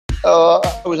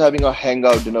I was having a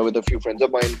hangout dinner with a few friends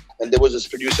of mine, and there was this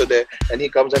producer there, and he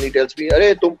comes and he tells me,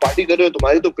 "अरे तुम party कर रहे हो,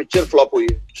 तुम्हारी तो picture flop हुई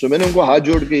है." So मैंने उनको हाथ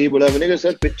जोड़ के ही बोला, मैंने कहा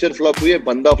सर पिक्चर फ्लॉप हुई है,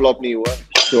 बंदा फ्लॉप नहीं हुआ.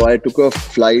 So I took a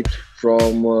flight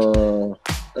from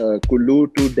Kullu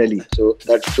to Delhi. So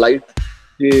that flight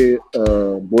के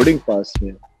boarding pass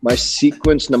में my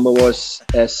sequence number was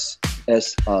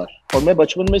SSR. और मैं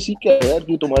बचपन में सीख गया यार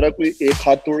कि तुम्हारा कोई एक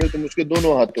हाथ तोड़े तुम उसके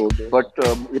दोनों हाथ तोड़ दो. बट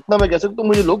इतना मैं कह सकता हूँ,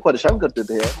 मुझे लोग परेशान करते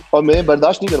थे यार, और मैं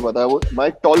बर्दाश्त नहीं कर पाता. वो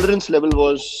my tolerance level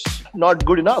was not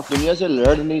good enough. दुनिया से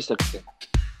लड़ नहीं सकते,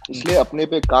 इसलिए अपने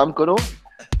पे काम करो,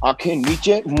 आंखें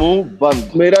नीचे मुंह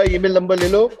बंद. मेरा ईमेल नंबर ले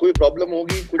लो, कोई प्रॉब्लम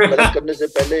होगी कुछ गलत करने से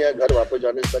पहले या घर वापस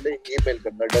जाने से पहले ईमेल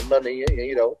करना. डरना नहीं है,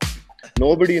 यहीं रहो.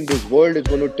 Nobody in this world is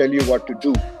going to tell you what to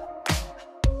do.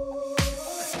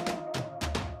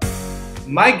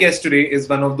 My guest today is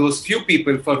one of those few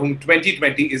people for whom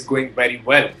 2020 is going very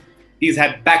well. He's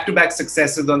had back-to-back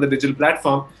successes on the digital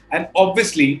platform and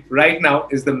obviously right now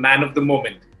is the man of the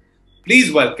moment.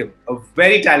 Please welcome a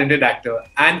very talented actor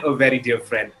and a very dear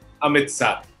friend, Amit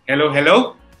Sadh. Hello, hello.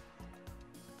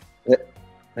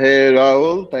 Hey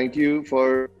Rahul, thank you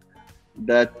for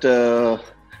that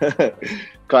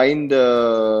kind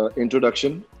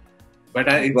introduction.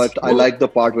 But I like the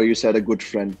part where you said a good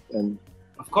friend, and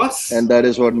of course, and that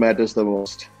is what matters the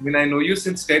most. I mean, I know you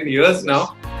since 10 years now.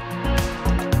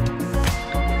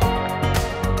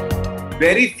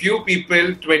 Very few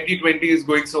people 2020 is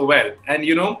going so well, and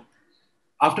you know,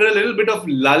 after a little bit of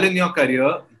lull in your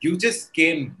career, you just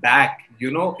came back.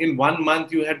 You know, in 1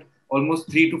 month you had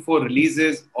almost 3 to 4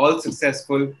 releases, all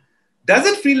successful.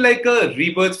 Does it feel like a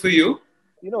rebirth for you?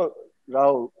 You know,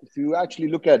 Rahul, if you actually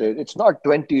look at it, it's not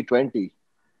 2020.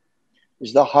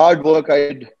 It's the hard work I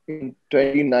did in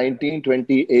 2019,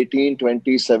 2018,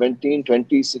 2017,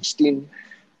 2016,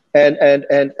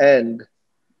 and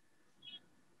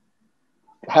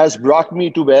has brought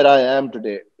me to where I am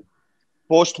today.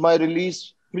 Post my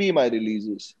release, pre my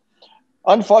releases.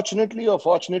 Unfortunately or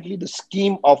fortunately, the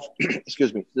scheme of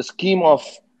the scheme of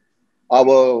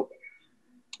our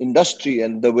industry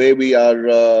and the way we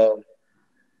are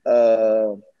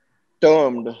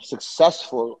termed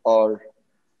successful or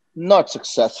not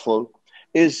successful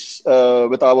is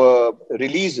with our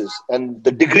releases and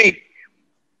the degree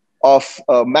of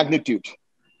magnitude,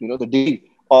 you know, the degree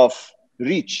of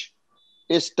reach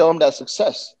is termed as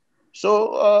success.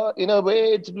 So in a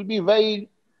way it will be very,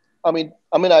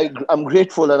 I'm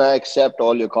grateful and I accept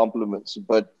all your compliments,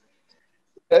 but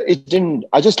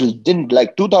I just didn't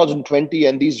like 2020,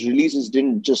 and these releases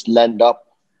didn't just land up.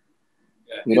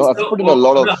 Yeah. You know, I've put in a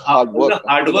lot of hard work.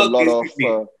 A lot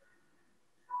of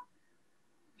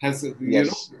has, you yes.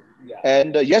 know, yeah.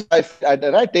 And yes,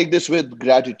 I take this with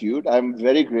gratitude. I'm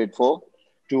very grateful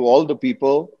to all the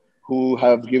people who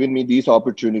have given me these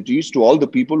opportunities, to all the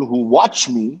people who watch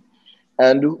me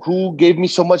and who gave me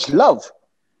so much love.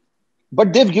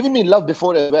 But they've given me love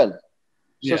before as well.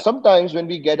 So sometimes when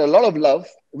we get a lot of love,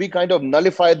 we kind of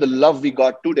nullify the love we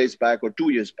got 2 days back or 2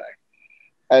 years back.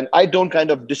 And I don't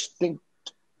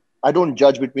I don't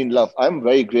judge between love. I'm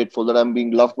very grateful that I'm being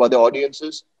loved by the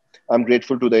audiences. I'm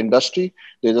grateful to the industry.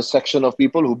 There's a section of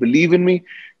people who believe in me,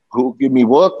 who give me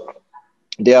work.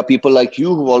 There are people like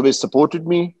you who always supported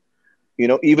me. You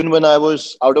know, even when I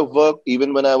was out of work,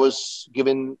 even when I was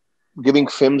giving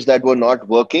films that were not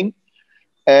working.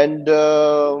 And,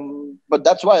 but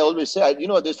that's why I always say,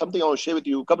 there's something I want to share with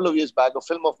you. A couple of years back, a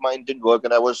film of mine didn't work,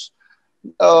 and I was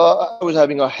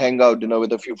having a hangout dinner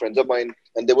with a few friends of mine,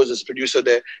 and there was this producer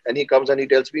there, and he comes and he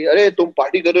tells me, "अरे तुम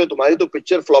party कर रहे हो, तुम्हारी तो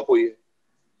picture flop हुई है."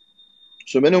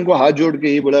 So मैंने उनको हाथ जोड़ के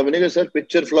ही बोला, मैंने कहा सर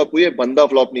पिक्चर फ्लॉप हुई है, बंदा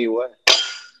फ्लॉप नहीं हुआ है.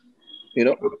 You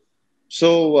know, so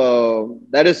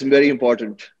that is very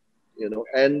important. You know,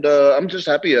 and I'm just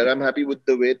happier. I'm happy with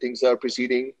the way things are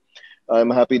proceeding. I'm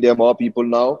happy there are more people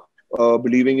now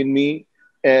believing in me,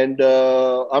 and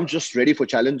I'm just ready for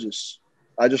challenges.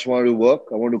 I just want to work.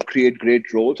 I want to create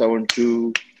great roles. I want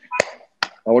to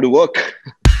work.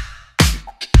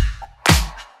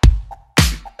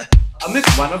 Amit,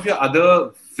 one of your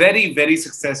other very, very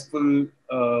successful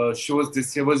shows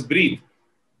this year was Breathe,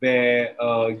 where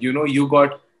you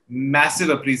got massive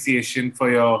appreciation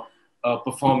for your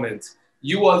performance.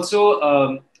 You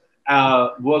also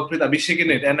worked with Abhishek in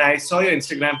it, and I saw your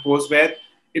Instagram post where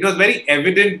it was very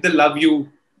evident the love you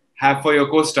have for your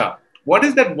co-star. What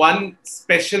is that one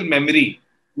special memory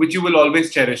which you will always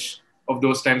cherish of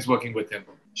those times working with him?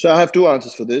 So I have two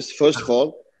answers for this. First of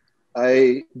all,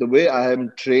 the way I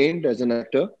am trained as an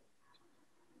actor,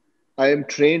 I am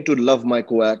trained to love my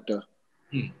co-actor.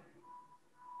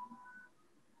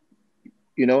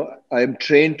 You know, I am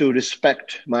trained to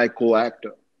respect my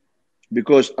co-actor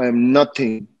because I am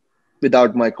nothing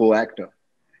without my co-actor.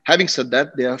 Having said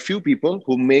that, there are a few people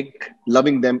who make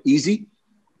loving them easy.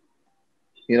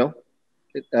 You know,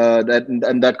 that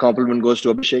and that compliment goes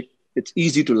to Abhishek. It's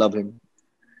easy to love him.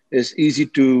 It's easy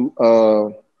to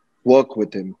work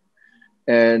with him,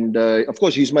 and of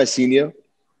course, he's my senior,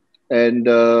 and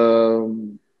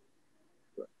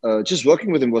just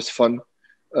working with him was fun.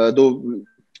 Though,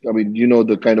 I mean, you know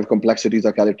the kind of complexities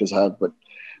our characters have, but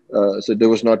so there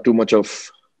was not too much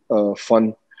of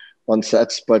fun on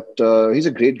sets. But he's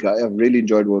a great guy. I've really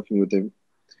enjoyed working with him,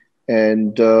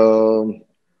 and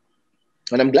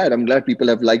and I'm glad. I'm glad people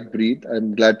have liked Breathe.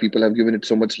 I'm glad people have given it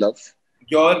so much love.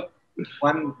 Your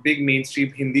one big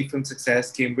mainstream Hindi film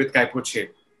success came with Kai Po Che.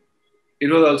 It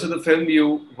was also the film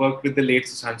you worked with the late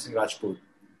Sushant Singh Rajput.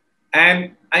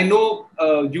 And I know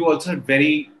you also had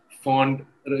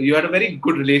you had a very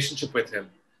good relationship with him.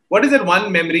 What is that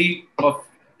one memory of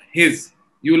his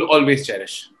you will always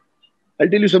cherish? I'll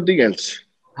tell you something else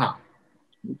Huh.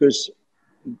 because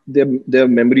there are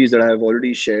memories that I have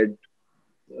already shared.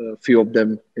 A few of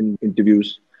them in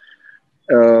interviews.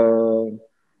 Uh,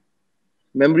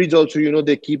 Memories also, you know,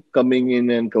 they keep coming in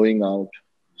and going out.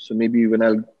 So maybe when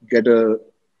I'll get a,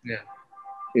 Yeah.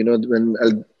 you know, when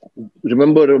I'll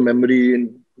remember a memory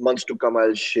in months to come,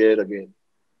 I'll share again.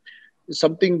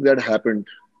 Something that happened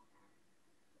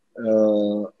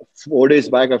 4 days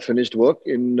back. I finished work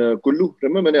in Kullu.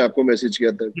 Remember, मैंने आपको message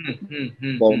किया था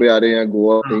Hmm. Bombay आ रहे हैं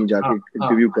Goa Huh, कहीं huh, जाके huh.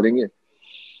 Interview करेंगे.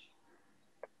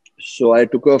 So I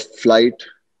took a flight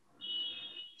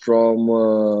from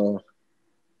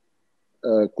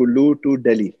Kullu to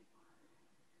Delhi.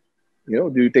 You know,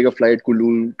 do you take a flight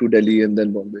Kullu to Delhi and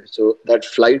then Bombay? So that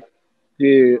flight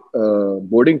के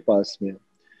boarding pass में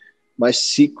my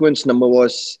sequence number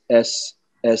was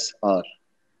SSR,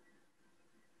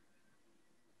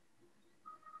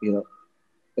 you know,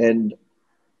 and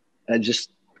I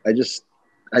just I just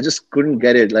I just couldn't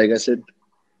get it. Like I said,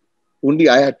 only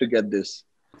I had to get this.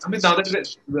 I mean, now that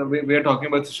we are talking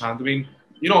about Sushant, I mean,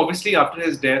 obviously after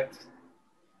his death,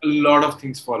 a lot of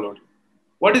things followed.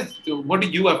 What do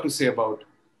you have to say about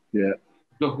Yeah,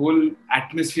 the whole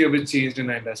atmosphere which changed in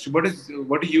the industry?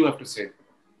 What do you have to say?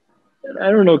 and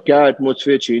I don't know क्या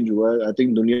atmosphere change हुआ है. I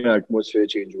think दुनिया में atmosphere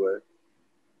change हुआ है.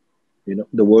 You know,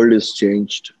 the world is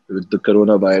changed with the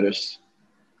coronavirus.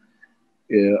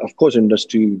 Yeah, of course,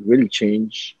 industry will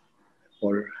change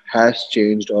or has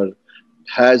changed or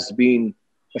has been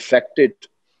affected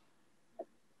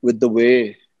with the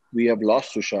way we have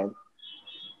lost Sushant.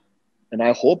 And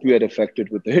I hope we are affected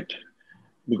with it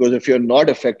because if you're not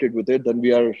affected with it, then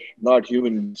we are not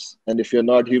human beings. And if you're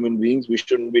not human beings, we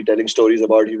shouldn't be telling stories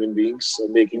about human beings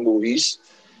and making movies.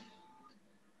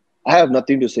 I have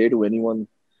nothing to say to anyone.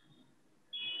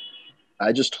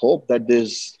 I just hope that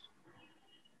there's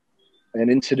an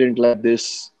incident like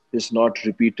this is not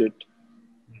repeated.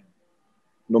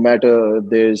 No matter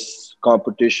there's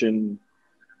competition,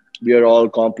 we are all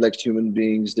complex human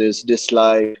beings. There's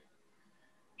dislike,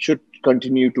 should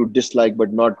continue to dislike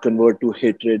but not convert to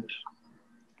hatred.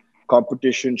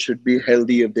 Competition should be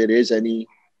healthy if there is any.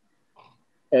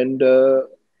 And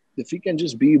if we can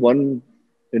just be one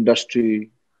industry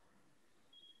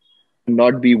and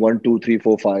not be one, two, three,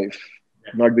 four, five,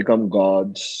 not become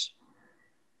gods,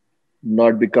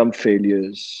 not become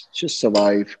failures, just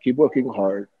survive, keep working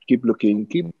hard, keep looking,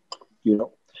 keep, you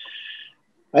know.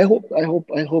 I hope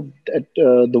that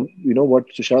the you know what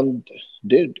Sushant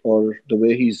did or the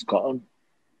way he's gone.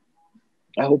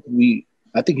 I hope we.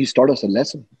 I think he's taught us a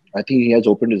lesson. I think he has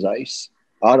opened his eyes,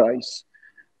 our eyes,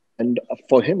 and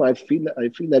for him, I feel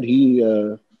that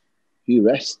he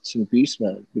rests in peace,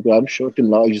 man. Because I'm sure till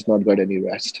now he's not got any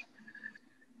rest.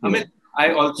 I You mean, know,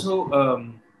 I also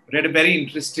read a very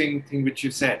interesting thing which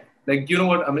you said. Like, you know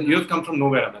what? I mean, you've come from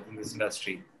nowhere, Amit, in this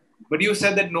industry, but you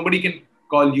said that nobody can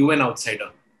call you an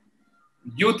outsider.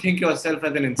 You think yourself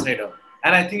as an insider,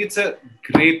 and I think it's a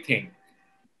great thing.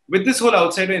 With this whole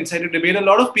outsider insider debate, a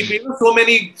lot of people,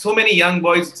 so many young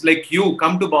boys like you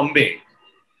come to Bombay,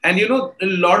 and a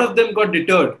lot of them got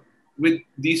deterred with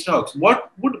these talks.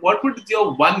 What would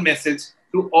your one message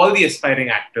to all the aspiring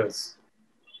actors?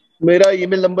 मेरा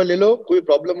email number ले लो. कोई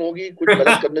problem होगी कुछ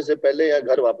गलत करने से पहले या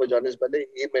घर वापस जाने से पहले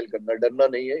ईमेल करना. डरना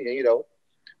नहीं है, यहीं रहो.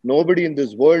 Nobody in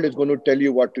this world is going to tell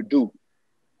you what to do.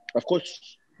 Of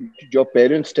course, your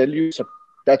parents tell you,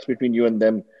 that's between you and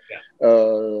them.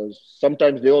 Yeah.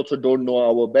 Sometimes they also don't know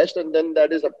our best, and then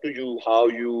that is up to you how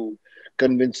you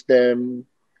convince them,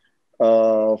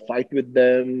 fight with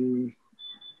them,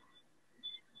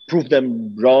 prove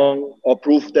them wrong, or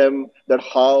prove them that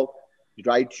how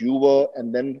right you were,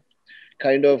 and then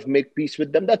kind of make peace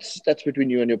with them. That's between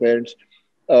you and your parents.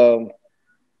 Um,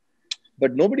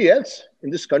 But nobody else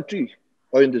in this country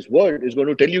or in this world is going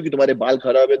to tell you कि तुम्हारे बाल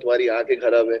खराब है, तुम्हारी आंखें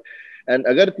खराब है. And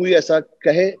अगर कोई ऐसा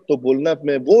कहे तो बोलना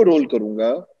मैं वो रोल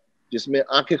करूंगा जिसमें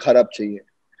आंखें खराब चाहिए.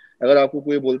 अगर आपको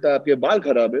कोई बोलता है आपके बाल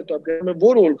खराब है तो आप कहना मैं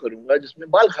वो रोल करूंगा जिसमें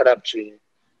बाल खराब चाहिए.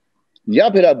 या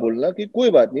फिर आप बोलना कि कोई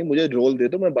बात नहीं, मुझे रोल दे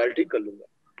दो, मैं बाल ठीक कर लूंगा.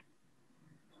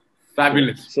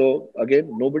 Fabulous. So again,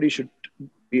 nobody should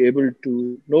be able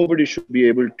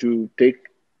to take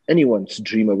anyone's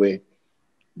dream away.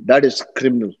 That is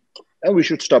criminal, and we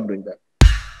should stop doing that.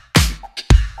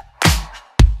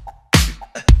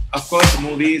 Of course,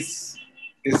 movies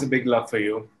is a big love for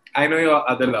you. I know your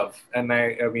other love, and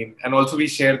I mean, and also we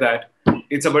share that.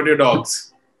 It's about your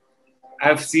dogs.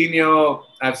 I've seen your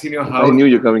I house. knew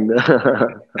you're coming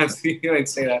there. I've seen your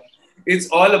Instagram. It's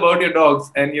all about your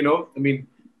dogs, and I mean,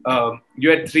 you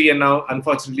had 3, and now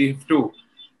unfortunately you have 2.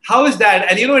 How is that?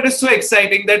 And it is so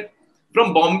exciting that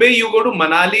from Bombay you go to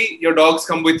Manali, your dogs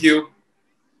come with you.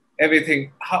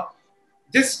 Everything. How?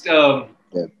 Just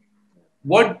Yeah.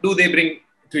 what do they bring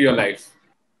to your life?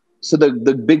 So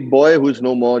the big boy who's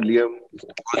no more, Liam,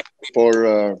 for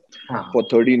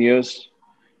 13 years,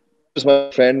 was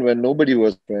my friend when nobody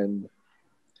was a friend.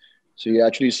 So he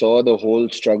actually saw the whole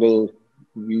struggle.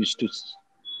 We used to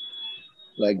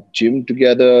like gym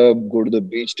together, go to the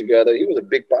beach together. He was a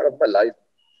big part of my life,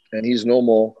 and he's no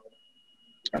more.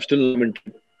 I'm still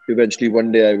lamenting. Eventually,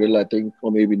 one day I will, I think,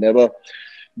 or maybe never.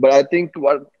 But I think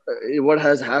what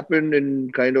has happened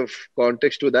in kind of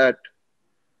context to that,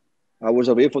 I was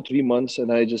away for 3 months,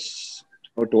 and I just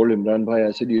told Imran Bhai,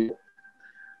 I said,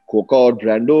 Coca or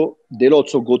Brando, they'll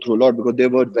also go through a lot because they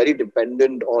were very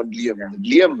dependent on Liam.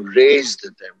 Liam raised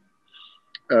them.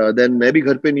 Then मैं भी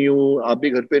घर पे नहीं हूँ, आप भी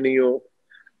घर पे नहीं हो.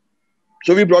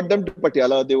 So we brought them to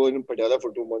Patiala. They were in Patiala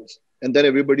for 2 months. And then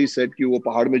everybody said कि वो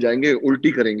पहाड़ में जाएंगे,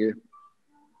 उल्टी करेंगे.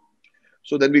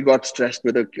 So then we got stressed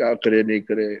whether क्या करे नहीं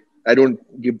करे. I don't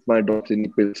give my dogs any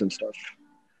pills and stuff.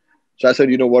 So I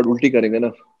said, you know what, ulti karenge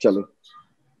na, chalo.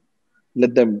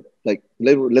 Let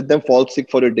them fall sick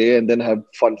for a day and then have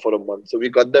fun for a month. So we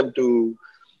got them to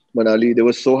Manali. They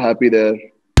were so happy there.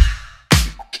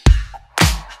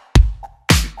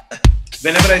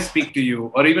 Whenever I speak to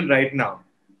you, or even right now,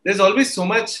 there's always so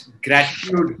much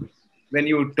gratitude when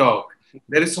you talk.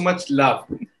 There is so much love.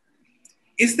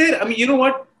 Is there, I mean, you know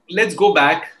what? Let's go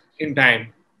back in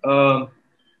time.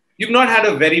 You've not had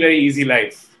a very, very easy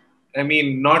life. I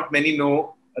mean, not many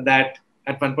know that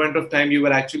at one point of time you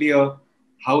were actually a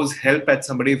house help at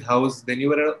somebody's house. Then you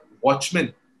were a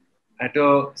watchman at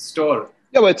a store.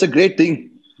 Yeah, but it's a great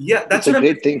thing. Yeah, that's it's what a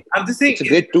great thing. I'm just saying. It's a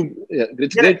great too. Yeah,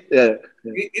 it's Yeah. great. Yeah.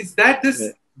 Is that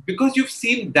this because you've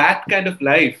seen that kind of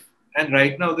life, and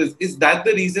right now this is that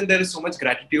the reason there is so much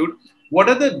gratitude? What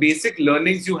are the basic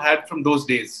learnings you had from those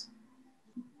days?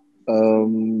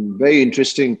 Very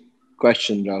interesting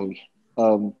question,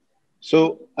 Rahul.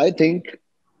 So I think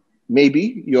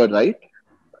maybe you're right.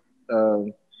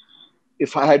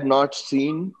 If I had not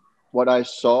seen what I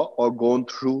saw or gone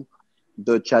through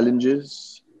the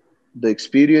challenges, the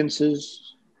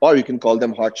experiences, or you can call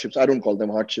them hardships. I don't call them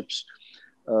hardships.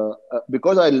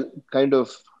 Because I kind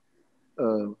of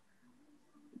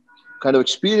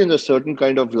experience a certain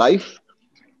kind of life,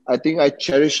 I think I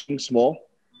cherish things more.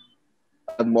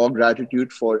 I have more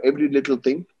gratitude for every little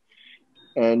thing.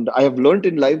 And I have learned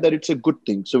in life that it's a good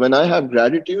thing. So when I have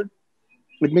gratitude,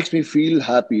 it makes me feel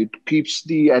happy. It keeps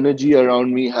the energy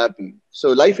around me happy. So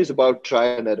life is about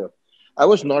trial and error. I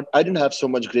didn't have so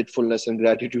much gratefulness and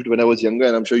gratitude when I was younger.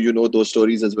 And I'm sure you know those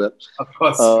stories as well. Of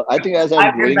course. I think as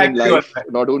I'm growing in life,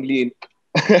 not only in,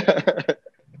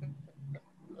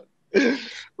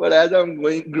 but as I'm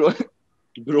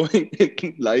growing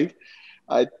in life,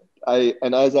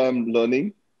 and as I'm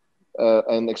learning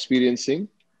and experiencing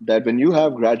that when you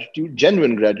have gratitude,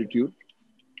 genuine gratitude,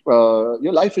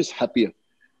 your life is happier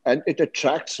and it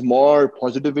attracts more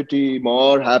positivity,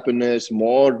 more happiness,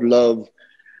 more love.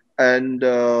 And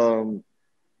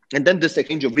then this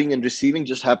exchange of giving and receiving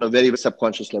just happen at a very, very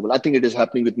subconscious level. I think it is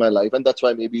happening with my life. And that's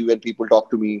why maybe when people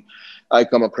talk to me, I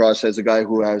come across as a guy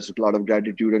who has a lot of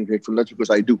gratitude and gratefulness because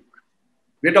I do.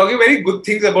 We're talking very good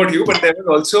things about you, but there was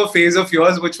also a phase of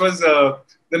yours which was the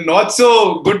not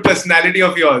so good personality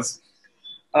of yours.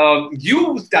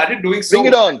 You started doing so.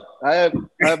 Bring it on. I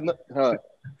have not.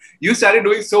 You started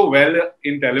doing so well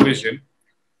in television.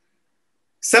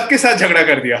 सबके साथ झगड़ा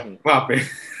कर दिया वहाँ पे.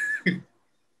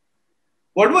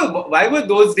 Why were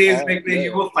those days like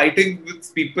you were fighting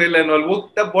with people and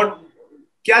all?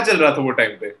 क्या चल रहा था वो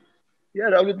टाइम पे?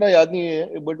 यार अब इतना याद नहीं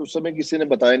है, but उस समय किसी ने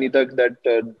बताया नहीं था that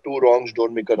two wrongs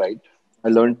don't make a right. I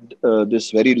learned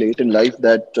this very late in life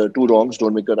that two wrongs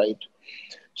don't make a right.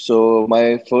 So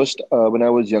my first, when I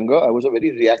was younger, I was a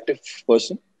very reactive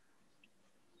person.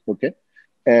 Okay.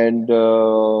 And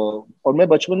और मैं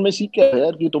बचपन में सीख गया था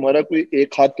यार कि तुम्हारा कोई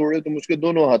एक हाथ तोड़े तुम उसके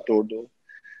दोनों हाथ तोड़ दो.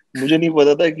 मुझे नहीं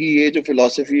पता था कि ये जो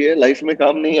फिलॉसफी है लाइफ में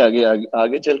काम नहीं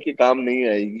आगे चल के काम नहीं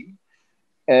आएगी.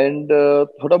 एंड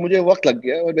थोड़ा मुझे वक्त लग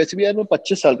गया. और वैसे भी यार मैं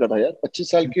 25 साल का था यार.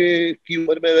 25 साल के की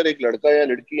उम्र में अगर एक लड़का या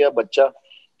लड़की या बच्चा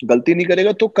गलती नहीं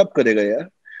करेगा तो कब करेगा यार.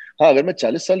 हाँ, अगर मैं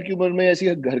 40 साल की उम्र में ऐसी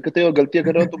हरकतें और गलतियां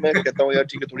कर रहा हूँ तो मैं कहता हूँ यार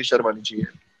ठीक है, थोड़ी शर्म आनी चाहिए.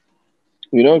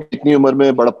 इतनी उम्र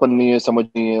में बड़प्पन नहीं है, समझ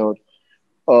नहीं है.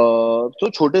 और तो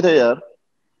छोटे थे यार.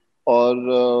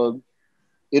 और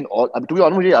इन अब टू बी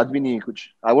ऑन मुझे याद भी नहीं है कुछ.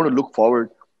 I want to look forward.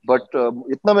 But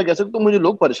इतना मैं कह सकता हूँ, मुझे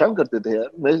लोग परेशान करते थे यार.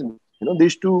 मैं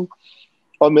दिस टू.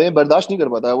 और मैं बर्दाश्त नहीं कर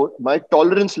पाता. वो my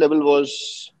tolerance level was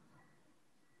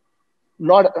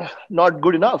not not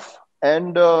good enough.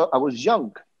 And I was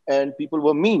young and people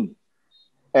were mean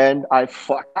and I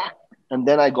fought back. And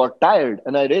then I got tired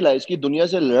and I realized कि दुनिया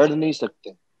से लड़ नहीं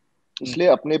सकते. इसलिए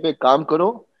अपने पे काम करो.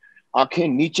 आंखें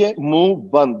नीचे, मुंह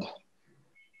बंद.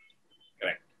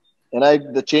 And I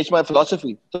changed my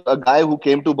philosophy. So a guy who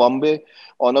came to Bombay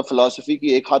on a philosophy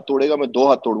कि एक हाथ तोड़ेगा मैं दो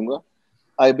हाथ तोड़ूंगा,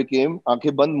 I became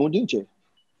आंखें बंद मुंह नीचे.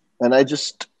 And I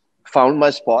just found my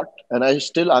spot. And I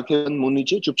still आंखें बंद मुंह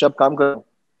नीचे चुपचाप काम कर रहा हूँ.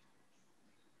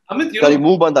 Amit, Sorry,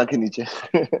 मुंह बंद आंखें नीचे.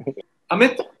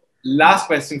 Amit, last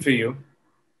question for you.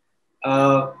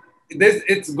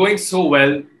 It's going so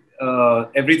well.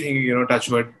 Everything, touch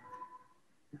wood.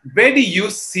 Where do you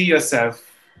see yourself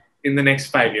in the next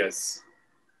 5 years?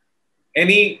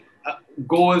 Any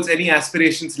goals, any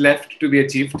aspirations left to be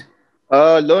achieved?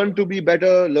 Learn to be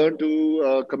better. Learn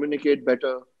to communicate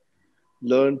better.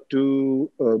 Learn to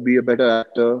be a better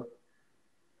actor.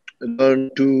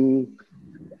 Learn to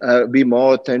be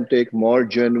more authentic, more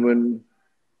genuine,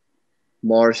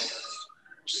 more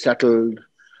settled.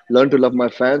 Learn to love my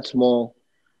fans more.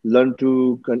 Learn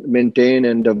to maintain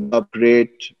and develop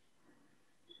great,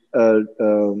 uh,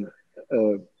 um,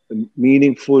 uh,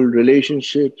 meaningful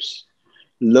relationships.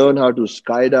 Learn how to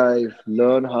skydive.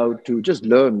 Learn how to just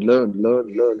learn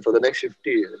for the next 50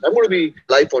 years. I'm going to be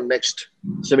alive for next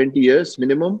 70 years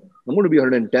minimum. I'm going to be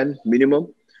 110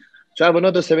 minimum. So I have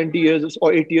another 70 years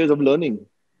or 80 years of learning,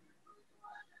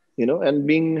 and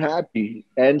being happy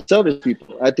and service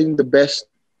people. I think the best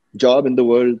job in the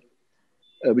world,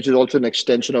 which is also an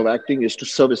extension of acting, is to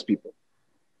service people.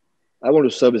 I want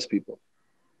to service people,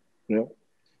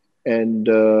 and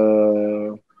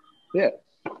yeah.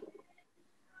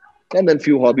 And then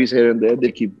few hobbies here and there,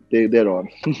 they're on.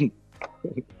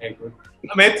 Very good.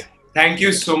 Amit, thank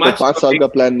you so तो much. 5 साल का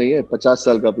plan नहीं है, 50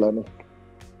 साल का plan है.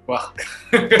 Wow.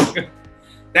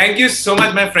 Thank you so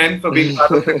much, my friend, for being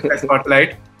part of Filmfare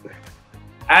Spotlight.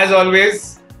 As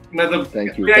always,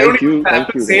 Thank you. I don't even have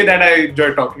to say that I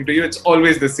enjoy talking to you. It's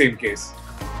always the same case.